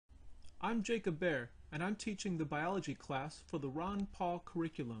I'm Jacob Baer, and I'm teaching the biology class for the Ron Paul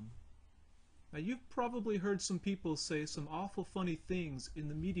curriculum. Now, you've probably heard some people say some awful funny things in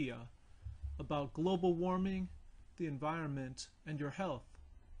the media about global warming, the environment, and your health.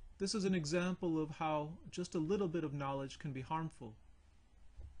 This is an example of how just a little bit of knowledge can be harmful.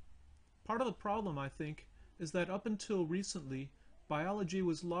 Part of the problem, I think, is that up until recently, biology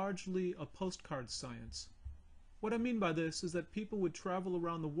was largely a postcard science. What I mean by this is that people would travel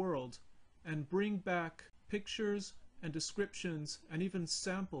around the world and bring back pictures and descriptions and even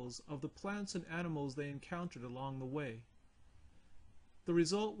samples of the plants and animals they encountered along the way. The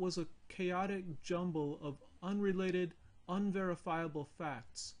result was a chaotic jumble of unrelated, unverifiable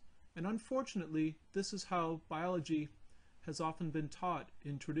facts, and unfortunately, this is how biology has often been taught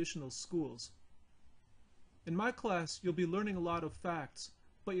in traditional schools. In my class, you'll be learning a lot of facts,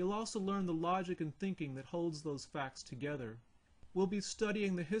 but you'll also learn the logic and thinking that holds those facts together. We'll be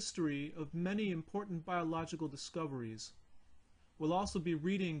studying the history of many important biological discoveries. We'll also be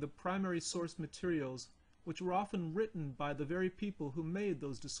reading the primary source materials, which were often written by the very people who made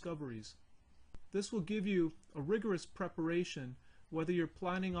those discoveries. This will give you a rigorous preparation whether you're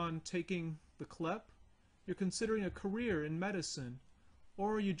planning on taking the CLEP, you're considering a career in medicine,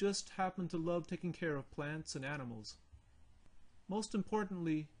 or you just happen to love taking care of plants and animals. Most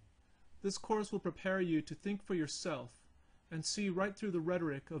importantly, this course will prepare you to think for yourself and see right through the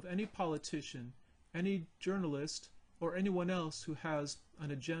rhetoric of any politician, any journalist, or anyone else who has an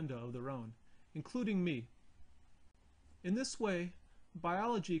agenda of their own, including me. In this way,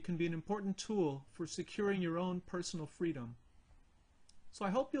 biology can be an important tool for securing your own personal freedom. So I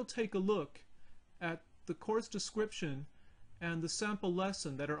hope you'll take a look at the course description and the sample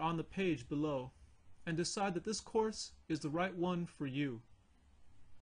lesson that are on the page below and decide that this course is the right one for you.